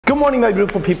Good morning, my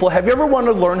beautiful people. Have you ever wanted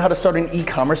to learn how to start an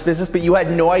e-commerce business, but you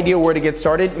had no idea where to get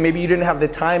started? Maybe you didn't have the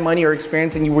time, money, or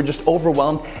experience, and you were just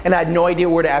overwhelmed and had no idea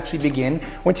where to actually begin?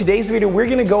 Well, in today's video, we're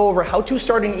gonna go over how to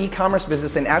start an e-commerce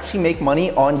business and actually make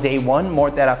money on day one. More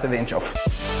of that after the intro.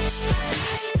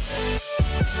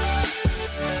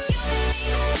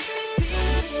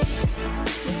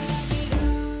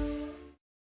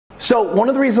 So one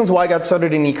of the reasons why I got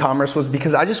started in e-commerce was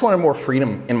because I just wanted more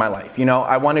freedom in my life. You know,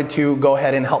 I wanted to go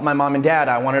ahead and help my mom and dad.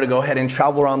 I wanted to go ahead and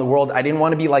travel around the world. I didn't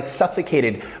want to be like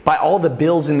suffocated by all the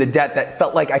bills and the debt that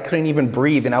felt like I couldn't even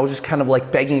breathe, and I was just kind of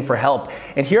like begging for help.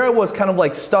 And here I was kind of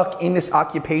like stuck in this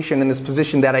occupation, in this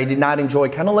position that I did not enjoy,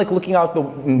 kind of like looking out the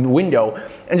window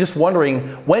and just wondering,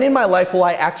 when in my life will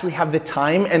I actually have the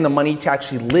time and the money to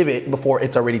actually live it before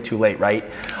it's already too late, right?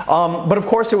 But of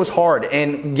course it was hard,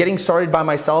 and getting started by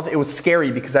myself, it was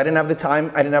scary because I didn't have the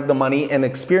time, I didn't have the money and the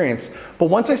experience. But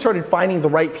once I started finding the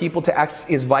right people to ask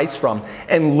advice from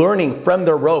and learning from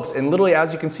their ropes, and literally,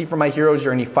 as you can see from my hero's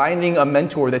journey, finding a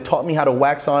mentor that taught me how to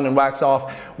wax on and wax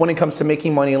off when it comes to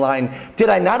making money online, did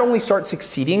I not only start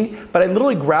succeeding, but I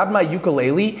literally grabbed my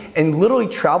ukulele and literally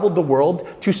traveled the world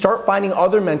to start finding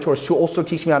other mentors to also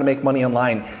teach me how to make money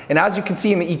online. And as you can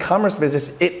see in the e-commerce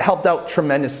business, it helped out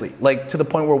tremendously, like to the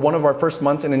point where one of our first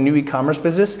months in a new e-commerce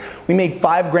business, we made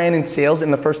 $5 grand in sales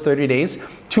in the first 30 days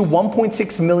to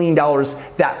 $1.6 million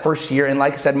that first year. And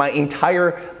like I said, my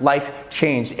entire life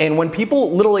changed. And when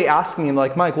people literally ask me,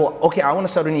 like, Mike, well, okay, I want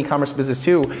to start an e-commerce business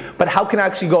too, but how can I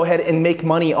actually go ahead and make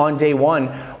money on day one?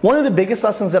 One of the biggest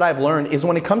lessons that I've learned is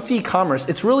when it comes to e-commerce,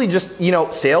 it's really just,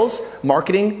 sales,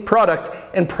 marketing, product,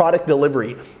 and product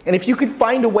delivery. And if you could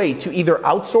find a way to either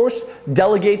outsource,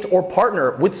 delegate, or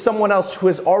partner with someone else who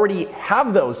has already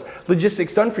have those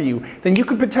logistics done for you, then you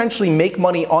could potentially make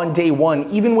money on day one,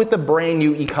 even with a brand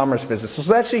new e-commerce business. So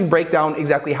let's actually break down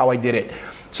exactly how I did it.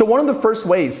 So one of the first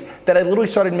ways that I literally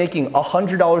started making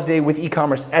 $100 a day with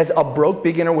e-commerce as a broke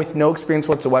beginner with no experience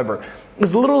whatsoever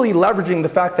is literally leveraging the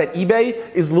fact that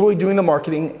eBay is literally doing the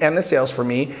marketing and the sales for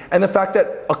me, and the fact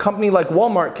that a company like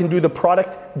Walmart can do the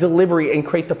product delivery and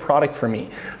create the product for me.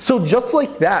 So just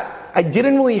like that, I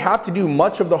didn't really have to do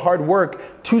much of the hard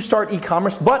work to start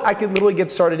e-commerce, but I could literally get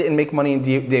started and make money in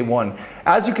day one.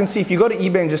 As you can see, if you go to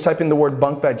eBay and just type in the word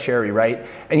bunk bed cherry, right,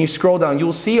 and you scroll down,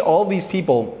 you'll see all these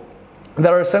people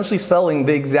that are essentially selling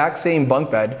the exact same bunk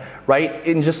bed, right,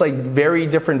 in just like very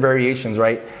different variations,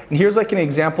 right? And here's like an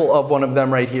example of one of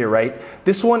them right here, right?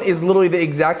 This one is literally the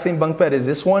exact same bunk bed as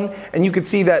this one, and you could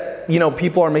see that,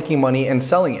 people are making money and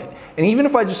selling it. And even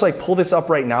if I just like pull this up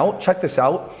right now, check this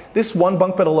out. This one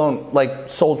bunk bed alone like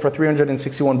sold for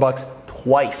 361 bucks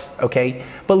twice, okay?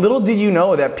 But little did you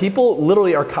know that people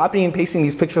literally are copying and pasting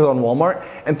these pictures on Walmart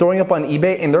and throwing up on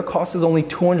eBay, and their cost is only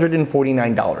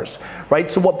 $249,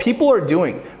 right? So what people are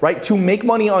doing, right, to make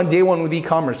money on day one with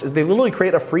e-commerce is they literally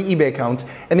create a free eBay account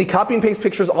and they copy and paste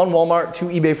pictures on Walmart to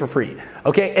eBay for free,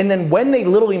 okay? And then when they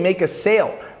literally make a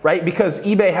sale, right, because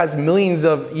eBay has millions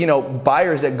of,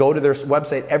 buyers that go to their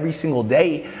website every single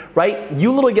day, right,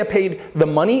 you literally get paid the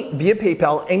money via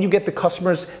PayPal, and you get the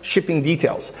customer's shipping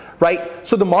details, right?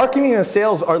 So the marketing and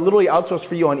sales are literally outsourced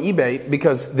for you on eBay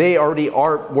because they already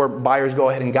are where buyers go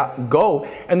ahead and go,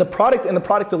 and the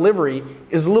product delivery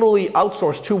is literally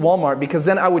outsourced to Walmart, because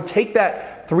then I would take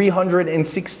that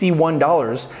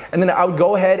 $361 and then I would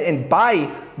go ahead and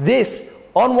buy this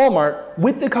on Walmart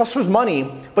with the customer's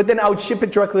money, but then I would ship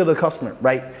it directly to the customer,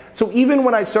 right? So even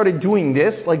when I started doing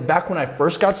this, like back when I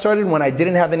first got started, when I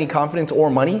didn't have any confidence or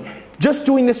money, just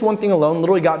doing this one thing alone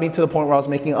literally got me to the point where I was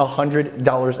making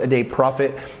 $100 a day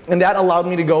profit. And that allowed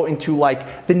me to go into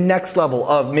like the next level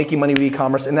of making money with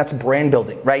e-commerce, and that's brand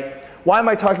building, right? Why am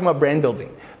I talking about brand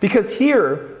building? Because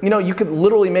here, you could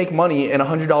literally make money in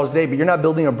 $100 a day, but you're not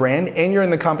building a brand, and you're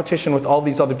in the competition with all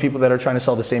these other people that are trying to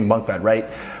sell the same bunk bed, right?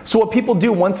 So what people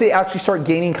do once they actually start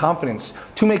gaining confidence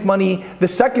to make money the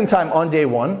second time on day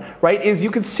one, right, is you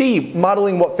could see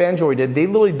modeling what FanJoy did. They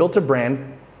literally built a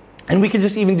brand, and we could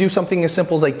just even do something as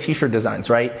simple as like t-shirt designs,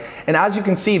 right? And as you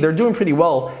can see, they're doing pretty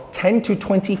well, $10 to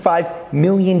 $25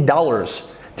 million. $10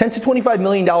 to $25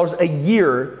 million a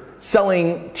year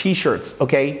selling t-shirts,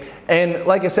 okay? And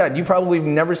like I said, you probably have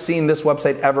never seen this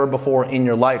website ever before in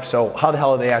your life, so how the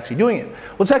hell are they actually doing it?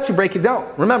 Let's actually break it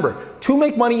down. Remember, to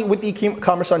make money with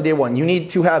e-commerce on day one, you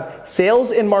need to have sales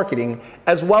and marketing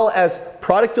as well as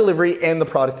product delivery and the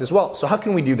product as well. So how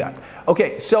can we do that?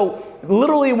 Okay, so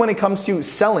literally when it comes to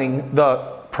selling the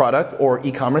product or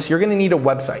e-commerce, you're gonna need a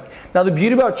website. Now the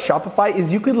beauty about Shopify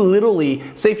is you could literally,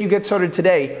 say if you get started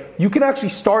today, you can actually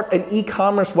start an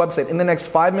e-commerce website in the next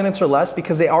 5 minutes or less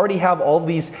because they already have all of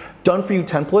these done for you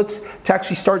templates to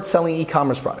actually start selling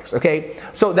e-commerce products, okay?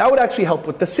 So that would actually help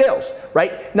with the sales,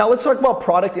 right? Now let's talk about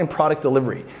product and product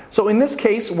delivery. So in this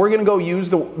case, we're gonna go use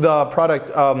the product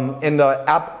in the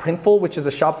app Printful, which is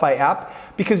a Shopify app,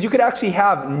 because you could actually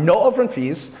have no upfront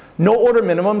fees, no order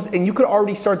minimums, and you could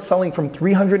already start selling from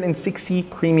 360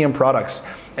 premium products.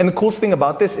 And the coolest thing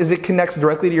about this is it connects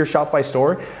directly to your Shopify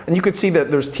store, and you could see that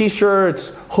there's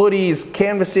t-shirts, hoodies,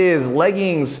 canvases,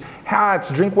 leggings, hats,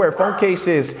 drinkware, phone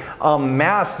cases,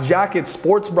 masks, jackets,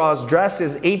 sports bras,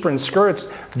 dresses, aprons, skirts,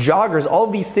 joggers, all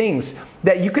of these things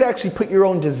that you could actually put your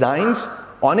own designs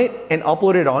on it and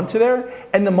upload it onto there.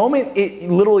 And the moment it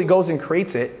literally goes and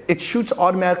creates it, it shoots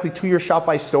automatically to your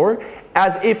Shopify store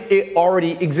as if it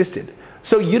already existed.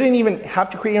 So you didn't even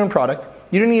have to create your own product.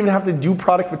 You didn't even have to do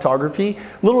product photography.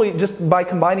 Literally just by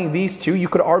combining these two, you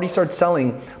could already start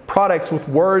selling products with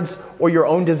words or your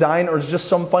own design or just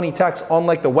some funny text on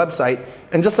like the website.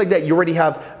 And just like that, you already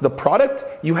have the product,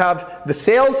 you have the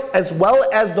sales, as well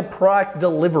as the product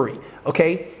delivery,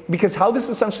 okay? Because how this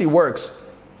essentially works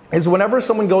is whenever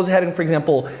someone goes ahead and, for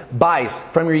example, buys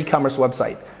from your e-commerce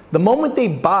website, the moment they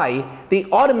buy,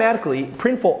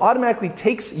 Printful automatically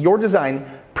takes your design,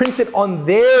 prints it on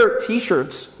their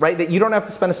t-shirts, right, that you don't have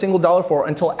to spend a single dollar for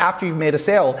until after you've made a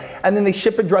sale, and then they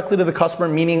ship it directly to the customer,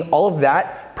 meaning all of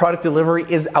that product delivery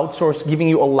is outsourced, giving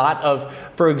you a lot of,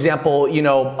 for example,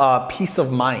 peace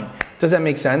of mind. Does that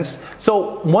make sense?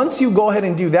 So once you go ahead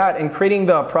and do that, and creating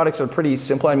the products are pretty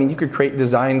simple. I mean, you could create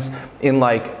designs in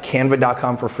like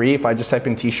canva.com for free. If I just type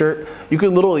in t-shirt, you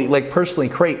could literally like personally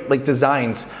create like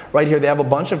designs right here. They have a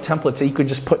bunch of templates that you could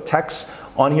just put text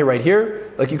on here right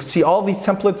here. Like you can see all these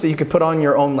templates that you could put on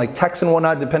your own like text and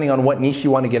whatnot, depending on what niche you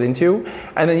want to get into.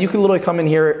 And then you can literally come in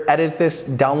here, edit this,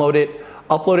 download it,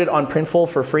 upload it on Printful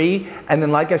for free. And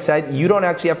then like I said, you don't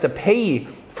actually have to pay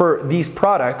for these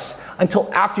products until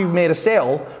after you've made a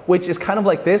sale, which is kind of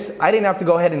like this. I didn't have to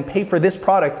go ahead and pay for this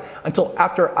product until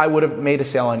after I would have made a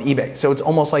sale on eBay. So it's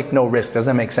almost like no risk. Does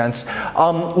that make sense?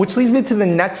 Which leads me to the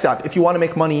next step if you want to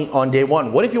make money on day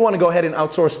one. What if you want to go ahead and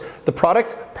outsource the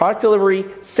product delivery,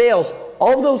 sales,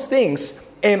 all of those things,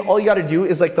 and all you got to do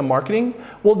is like the marketing?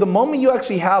 Well, the moment you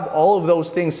actually have all of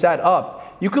those things set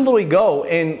up, you can literally go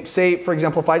and say, for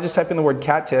example, if I just type in the word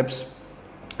cat tips,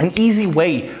 an easy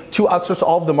way to outsource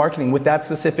all of the marketing with that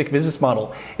specific business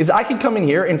model is I can come in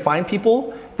here and find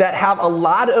people that have a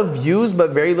lot of views but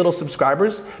very little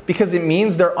subscribers, because it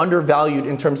means they're undervalued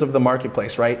in terms of the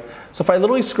marketplace, right? So if I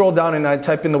literally scroll down and I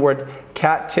type in the word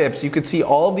cat tips, you could see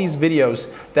all of these videos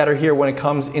that are here when it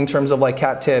comes in terms of like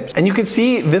cat tips. And you can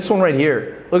see this one right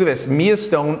here. Look at this, Mia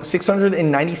Stone,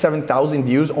 697,000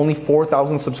 views, only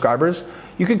 4,000 subscribers.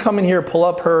 You could come in here, pull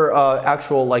up her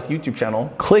actual like YouTube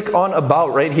channel, click on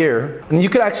about right here, and you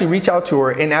could actually reach out to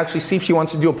her and actually see if she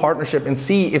wants to do a partnership and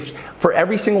see if for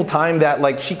every single time that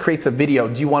like she creates a video,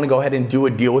 do you want to go ahead and do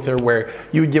a deal with her where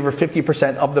you would give her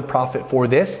 50% of the profit for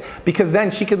this? Because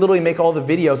then she could literally make all the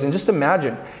videos, and just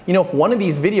imagine, if one of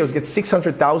these videos gets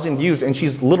 600,000 views and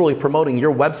she's literally promoting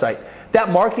your website, that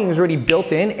marketing is already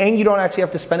built in, and you don't actually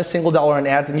have to spend a single dollar on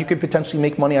ads, and you could potentially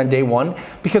make money on day one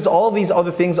because all of these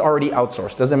other things are already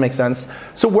outsourced. Does that make sense?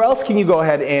 So where else can you go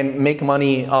ahead and make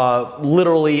money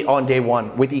literally on day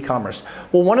one with e-commerce?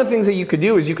 Well, one of the things that you could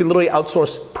do is you could literally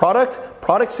outsource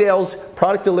product sales,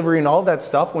 product delivery, and all of that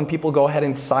stuff when people go ahead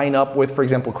and sign up with, for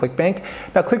example, ClickBank.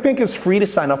 Now, ClickBank is free to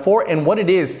sign up for, and what it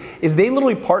is they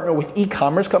literally partner with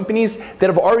e-commerce companies that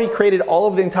have already created all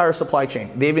of the entire supply chain.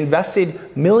 They've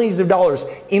invested millions of dollars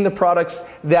in the products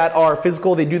that are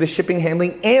physical. They do the shipping,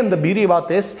 handling, and the beauty about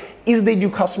this is they do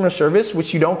customer service,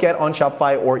 which you don't get on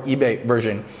Shopify or eBay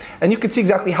version. And you can see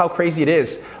exactly how crazy it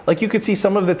is. Like you could see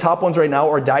some of the top ones right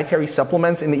now are dietary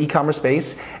supplements in the e-commerce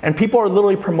space, and people are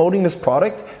literally promoting this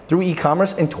product through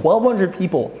e-commerce, and 1,200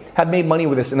 people have made money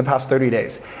with this in the past 30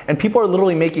 days. And people are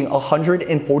literally making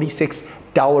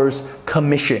 $146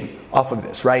 commission off of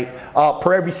this, right?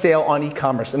 Per every sale on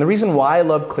e-commerce. And the reason why I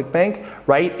love ClickBank,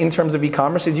 right, in terms of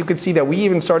e-commerce is you could see that we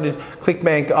even started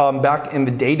ClickBank back in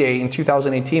the day in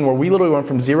 2018, where we literally went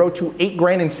from 0 to 8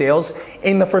 grand in sales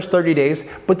in the first 30 days.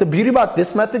 But the beauty about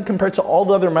this method compared to all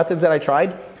the other methods that I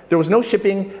tried, there was no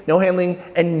shipping, no handling,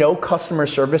 and no customer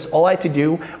service. All I had to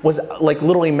do was like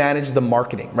literally manage the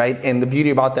marketing, right? And the beauty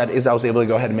about that is I was able to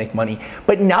go ahead and make money.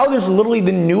 But now there's literally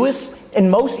the newest and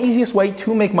most easiest way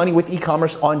to make money with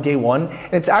e-commerce on day one.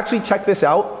 And it's actually, check this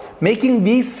out, making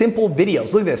these simple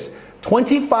videos. Look at this,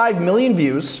 25 million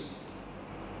views,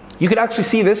 You could actually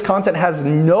see this content has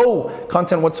no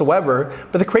content whatsoever,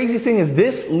 but the craziest thing is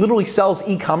this literally sells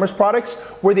e-commerce products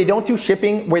where they don't do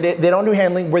shipping, where they don't do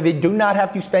handling, where they do not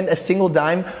have to spend a single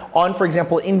dime on, for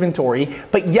example, inventory,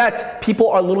 but yet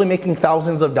people are literally making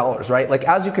thousands of dollars, right? Like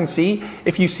as you can see,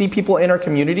 if you see people in our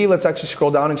community, let's actually scroll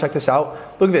down and check this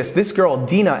out. Look at this. This girl,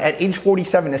 Dina, at age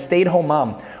 47, a stay-at-home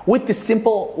mom, with this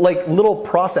simple like little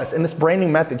process and this brand new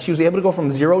method, she was able to go from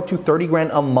 0 to 30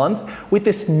 grand a month with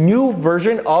this new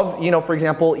version of, for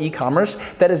example, e-commerce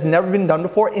that has never been done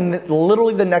before in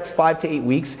literally the next 5 to 8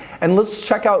 weeks. And let's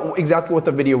check out exactly what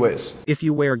the video is. If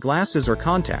you wear glasses or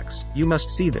contacts, you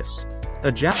must see this.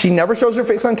 She never shows her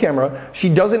face on camera. She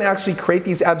doesn't actually create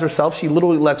these ads herself. She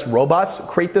literally lets robots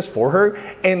create this for her.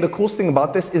 And the coolest thing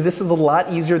about this is a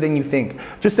lot easier than you think.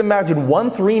 Just imagine one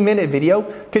 3-minute video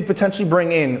could potentially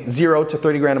bring in 0 to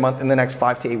 30 grand a month in the next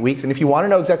 5 to 8 weeks. And if you want to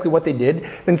know exactly what they did,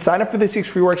 then sign up for this week's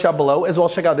free workshop below, as well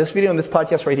as check out this video and this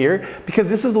podcast right here, because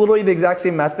this is literally the exact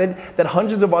same method that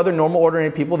hundreds of other normal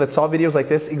ordinary people that saw videos like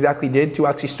this exactly did to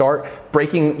actually start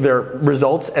breaking their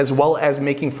results as well as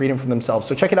making freedom for themselves.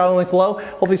 So check it out in the link below.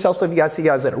 Hopefully this helps. If you guys see you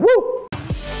guys later. Woo!